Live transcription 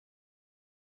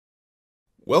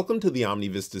Welcome to the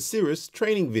OmniVista Cirrus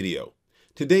training video.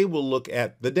 Today we'll look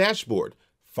at the dashboard,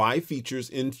 5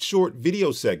 features in short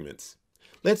video segments.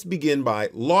 Let's begin by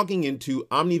logging into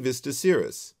OmniVista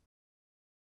Cirrus.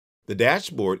 The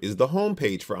dashboard is the home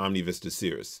page for OmniVista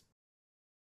Cirrus.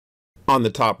 On the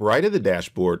top right of the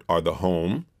dashboard are the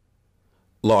Home,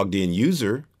 Logged In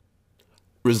User,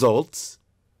 Results,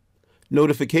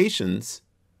 Notifications,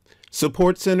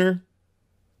 Support Center,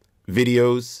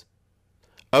 Videos,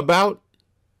 About,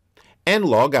 and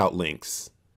Logout links.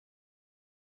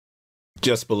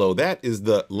 Just below that is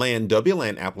the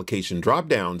LAN/WLAN application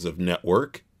dropdowns of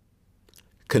Network,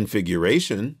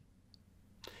 Configuration,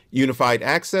 Unified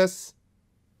Access,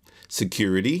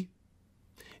 Security,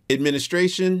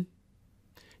 Administration,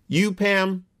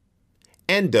 UPAM,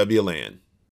 and WLAN.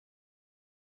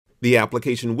 The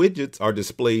application widgets are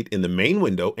displayed in the main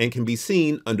window and can be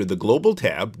seen under the Global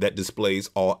tab that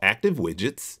displays all active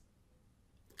widgets,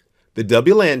 the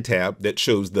WLAN tab that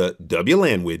shows the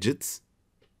WLAN widgets,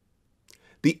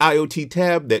 the IoT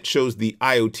tab that shows the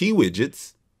IoT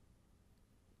widgets,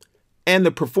 and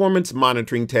the Performance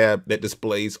Monitoring tab that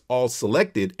displays all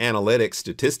selected analytics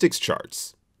statistics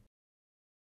charts.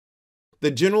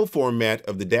 The general format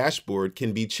of the dashboard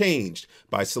can be changed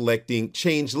by selecting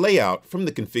Change Layout from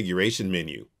the configuration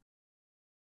menu.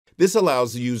 This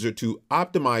allows the user to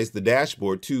optimize the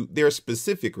dashboard to their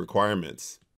specific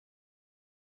requirements.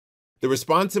 The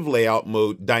responsive layout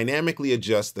mode dynamically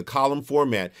adjusts the column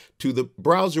format to the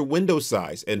browser window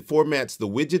size and formats the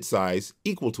widget size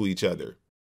equal to each other.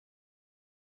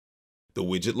 The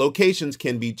widget locations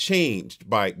can be changed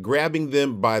by grabbing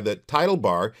them by the title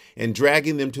bar and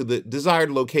dragging them to the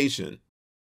desired location.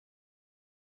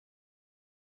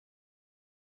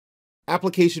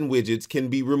 Application widgets can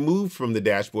be removed from the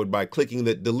dashboard by clicking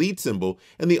the delete symbol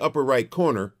in the upper right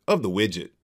corner of the widget.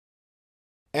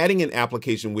 Adding an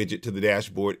application widget to the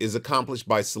dashboard is accomplished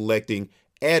by selecting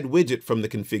Add Widget from the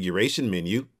configuration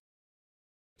menu,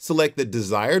 select the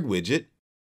desired widget,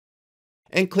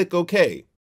 and click OK.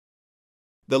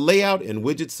 The layout and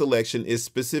widget selection is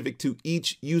specific to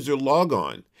each user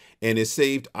logon and is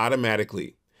saved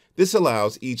automatically. This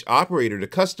allows each operator to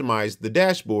customize the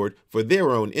dashboard for their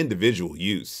own individual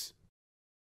use.